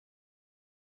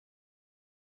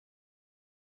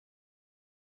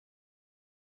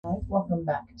guys, welcome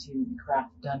back to the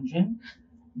Craft Dungeon.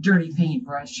 Dirty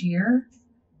Paintbrush here,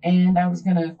 and I was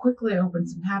going to quickly open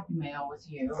some Happy Mail with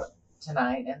you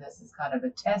tonight, and this is kind of a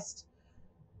test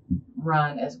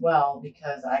run as well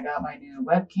because I got my new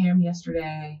webcam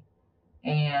yesterday,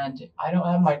 and I don't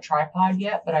have my tripod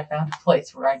yet, but I found a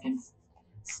place where I can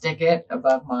stick it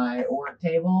above my work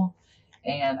table,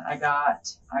 and I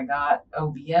got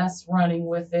OBS running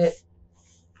with it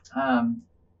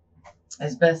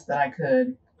as best that I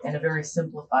could in a very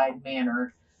simplified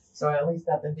manner. So I at least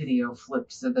got the video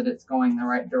flipped so that it's going the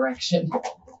right direction.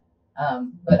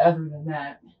 But other than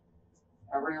that,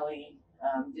 I really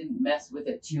didn't mess with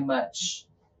it too much.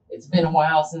 It's been a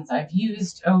while since I've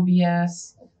used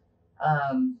OBS,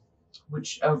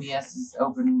 which OBS is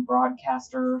Open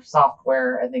Broadcaster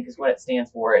Software, I think is what it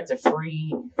stands for. It's a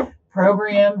free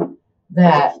program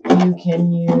that you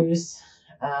can use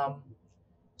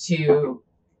to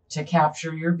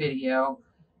capture your video,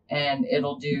 and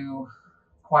it'll do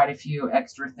quite a few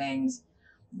extra things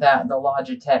that the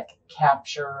Logitech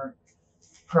capture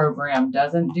program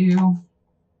doesn't do.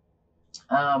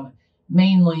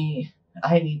 Mainly,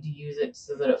 I need to use it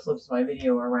so that it flips my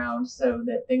video around so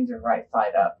that things are right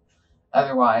side up.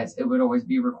 Otherwise, it would always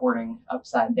be recording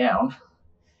upside down.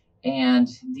 And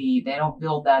they don't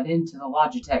build that into the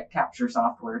Logitech capture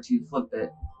software to flip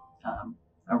it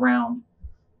around.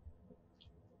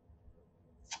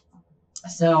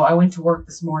 So I went to work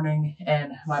this morning,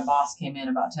 and my boss came in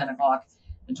about 10 o'clock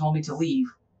and told me to leave.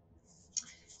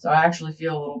 So I actually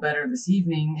feel a little better this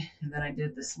evening than I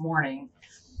did this morning.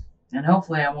 And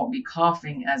hopefully I won't be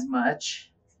coughing as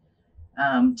much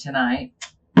tonight.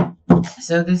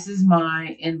 So this is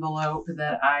my envelope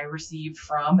that I received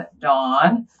from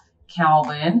Dawn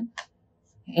Calvin.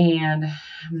 And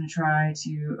I'm going to try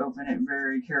to open it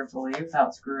very carefully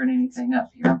without screwing anything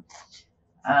up here.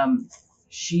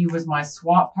 She was my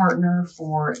swap partner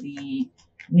for the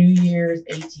New Year's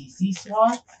ATC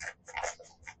swap.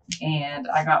 And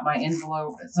I got my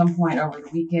envelope at some point over the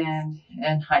weekend,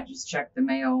 and I just checked the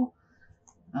mail.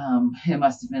 It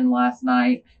must have been last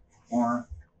night, or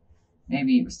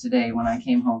maybe it was today when I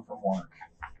came home from work.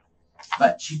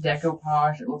 But she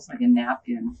decoupaged, it looks like a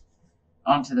napkin,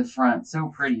 onto the front. So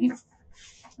pretty.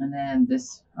 And then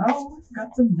this, oh,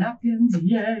 got some napkins,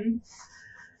 yay.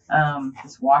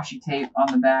 This washi tape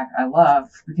on the back I love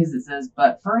because it says,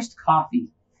 but first coffee.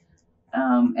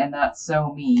 And that's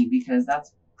so me, because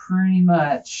that's pretty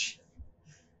much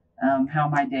how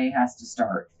my day has to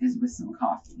start, is with some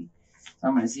coffee. So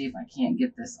I'm going to see if I can't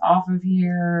get this off of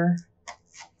here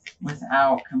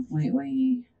without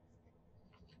completely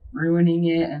ruining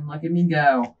it. And look at me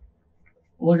go.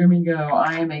 Look at me go.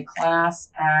 I am a class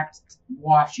act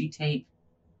washi tape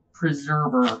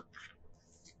preserver.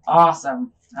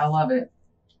 Awesome. I love it.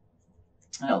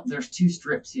 Oh, there's 2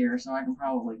 strips here, so I can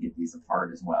probably get these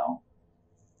apart as well.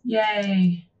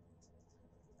 Yay!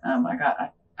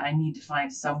 I need to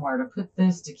find somewhere to put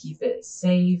this to keep it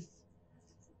safe,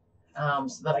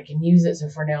 so that I can use it. So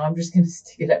for now, I'm just going to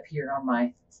stick it up here on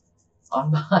my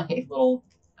little,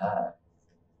 I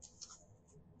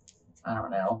don't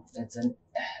know. It's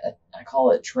I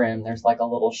call it trim. There's like a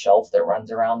little shelf that runs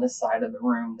around this side of the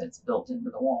room that's built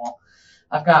into the wall.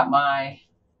 I've got my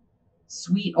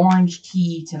sweet orange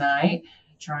tea tonight,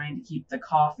 trying to keep the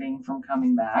coughing from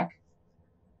coming back.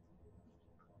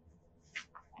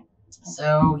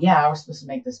 So yeah, I was supposed to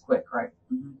make this quick, right?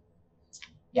 Mm-hmm.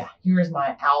 Yeah, here's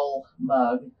my owl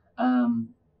mug.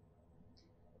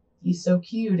 He's so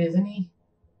cute, isn't he?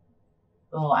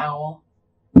 Little owl.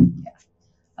 Yeah,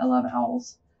 I love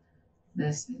owls.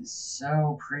 This is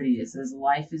so pretty. It says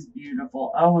life is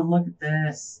beautiful. Oh, and look at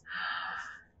this.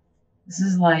 This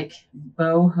is like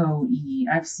boho-y.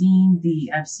 I've seen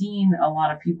a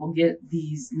lot of people get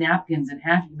these napkins in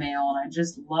Happy Mail, and I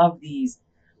just love these.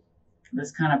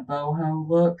 This kind of boho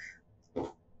look.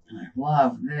 And I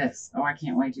love this. Oh, I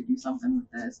can't wait to do something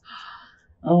with this.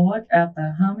 Oh, look at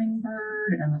the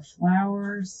hummingbird and the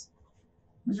flowers.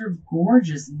 Those are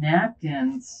gorgeous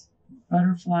napkins.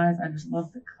 Butterflies. I just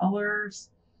love the colors.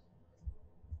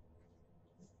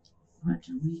 What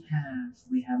do we have?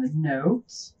 We have a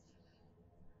note.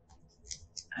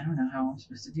 I don't know how I'm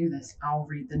supposed to do this. I'll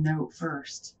read the note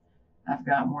first. I've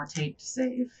got more tape to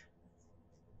save.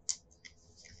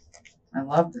 I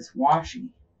love this washi.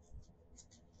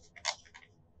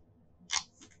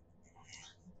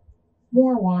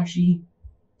 More washi.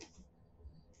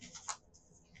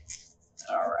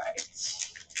 All right.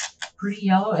 Pretty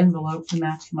yellow envelope to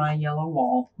match my yellow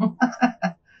wall.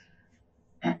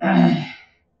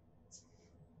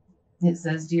 It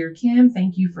says, Dear Kim,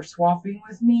 thank you for swapping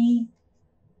with me.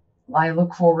 I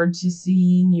look forward to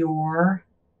seeing your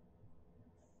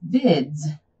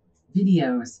videos,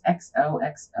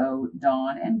 XOXO,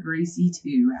 Dawn and Gracie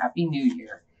too. Happy New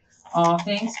Year. Aw,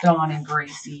 thanks, Dawn and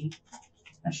Gracie.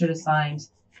 I should have signed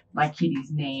my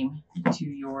kitty's name to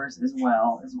yours as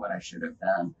well, is what I should have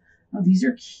done. Oh, these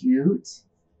are cute.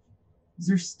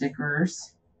 These are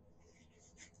stickers.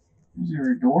 These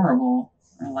are adorable.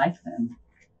 I like them.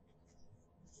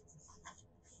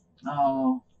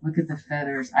 Oh, look at the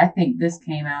feathers. I think this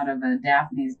came out of a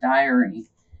Daphne's Diary,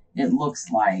 it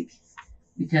looks like,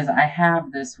 because I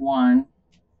have this one,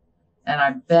 and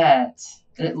I bet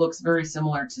it looks very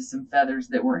similar to some feathers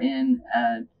that were in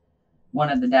one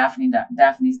of the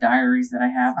Daphne's Diaries that I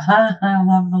have. I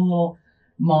love the little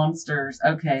monsters.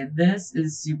 Okay, this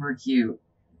is super cute.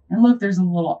 And look, there's a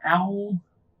little owl.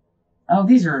 Oh,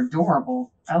 these are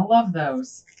adorable. I love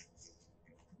those.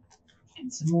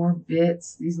 And some more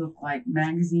bits. These look like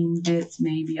magazine bits,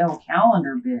 maybe. Oh,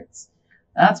 calendar bits.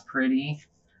 That's pretty.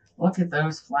 Look at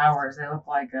those flowers. They look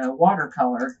like a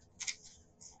watercolor.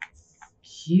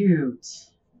 Cute.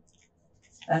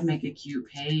 That'd make a cute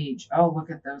page. Oh,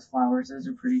 look at those flowers. Those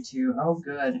are pretty too. Oh,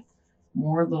 good.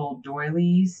 More little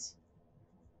doilies.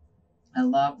 I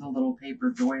love the little paper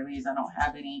doilies. I don't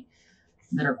have any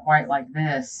that are quite like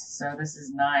this, so this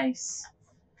is nice.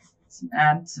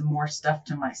 Add some more stuff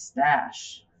to my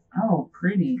stash. Oh,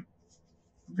 pretty.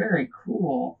 Very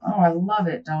cool. Oh, I love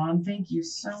it, Dawn. Thank you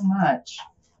so much.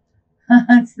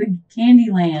 It's the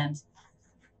Candyland.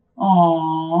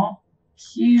 Aw,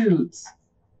 cute.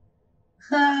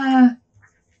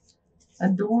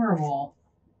 Adorable.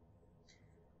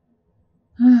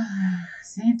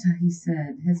 Santa, he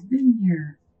said, has been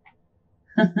here.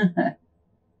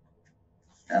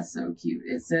 That's so cute.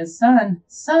 It says, son,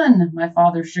 son, my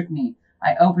father shook me.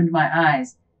 I opened my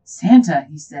eyes. Santa,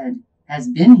 he said, has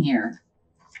been here.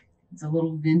 It's a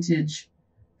little vintage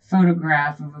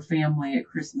photograph of a family at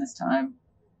Christmas time.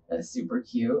 That's super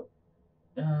cute.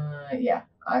 Yeah,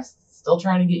 I'm still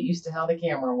trying to get used to how the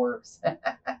camera works.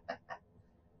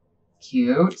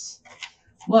 Cute.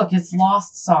 Look, it's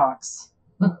Lost Socks.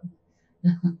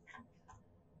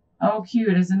 Oh,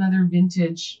 cute. It's another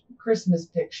vintage Christmas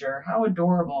picture. How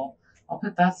adorable. I'll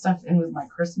put that stuff in with my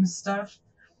Christmas stuff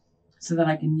so that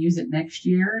I can use it next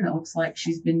year. And it looks like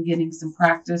she's been getting some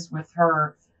practice with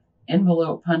her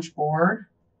envelope punch board.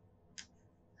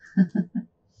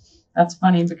 That's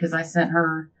funny because I sent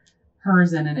her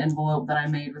hers in an envelope that I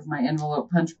made with my envelope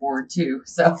punch board too.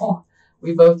 So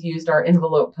we both used our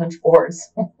envelope punch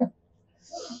boards.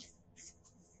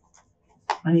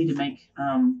 I need to make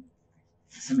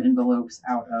some envelopes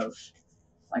out of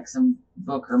like some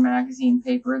book or magazine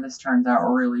paper. This turns out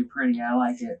really pretty. I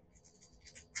like it.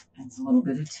 It's a little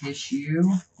bit of tissue.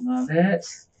 Love it.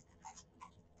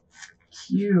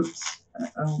 Cute.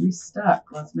 Uh-oh, we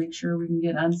stuck. Let's make sure we can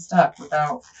get unstuck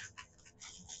without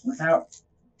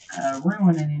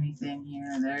ruining anything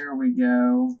here. There we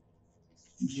go.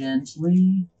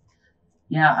 Gently.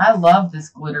 Yeah, I love this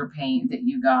glitter paint that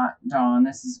you got, Dawn.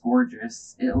 This is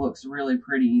gorgeous. It looks really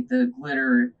pretty. The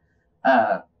glitter,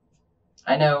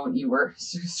 I know you were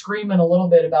screaming a little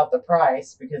bit about the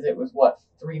price because it was, what,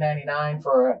 $3.99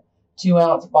 for a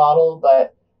 2-ounce bottle,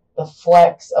 but the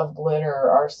flecks of glitter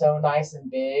are so nice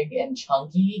and big and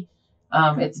chunky.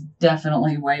 It's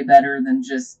definitely way better than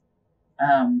just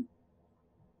the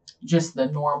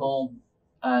normal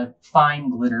fine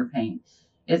glitter paint.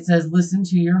 It says, listen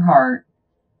to your heart.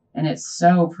 And it's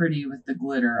so pretty with the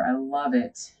glitter. I love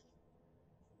it.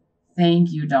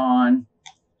 Thank you, Dawn.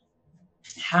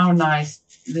 How nice.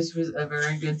 This was a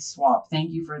very good swap.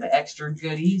 Thank you for the extra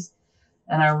goodies.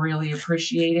 And I really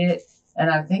appreciate it. And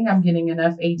I think I'm getting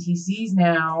enough ATCs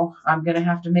now. I'm going to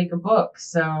have to make a book.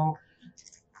 So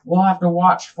we'll have to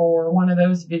watch for one of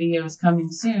those videos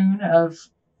coming soon of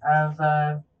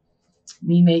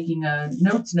me making a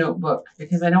notes notebook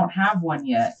because I don't have one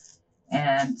yet.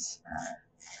 And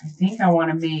I think I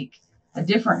want to make a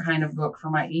different kind of book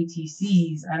for my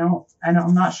ATCs.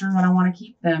 I'm not sure that I want to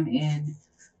keep them in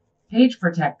page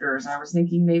protectors. I was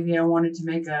thinking maybe I wanted to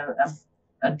make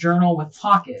a journal with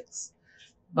pockets,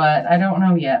 but I don't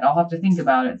know yet. I'll have to think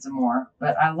about it some more.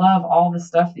 But I love all the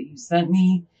stuff that you sent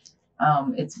me.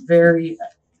 It's very,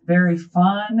 very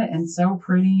fun and so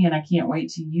pretty, and I can't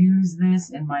wait to use this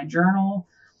in my journal.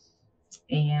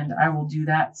 And I will do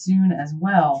that soon as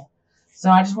well. So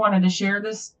I just wanted to share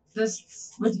this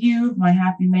with you, my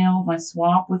happy mail, my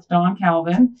swap with Dawn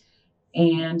Calvin.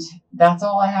 And that's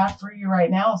all I have for you right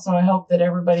now. So I hope that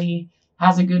everybody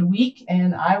has a good week,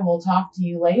 and I will talk to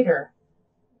you later.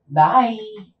 Bye.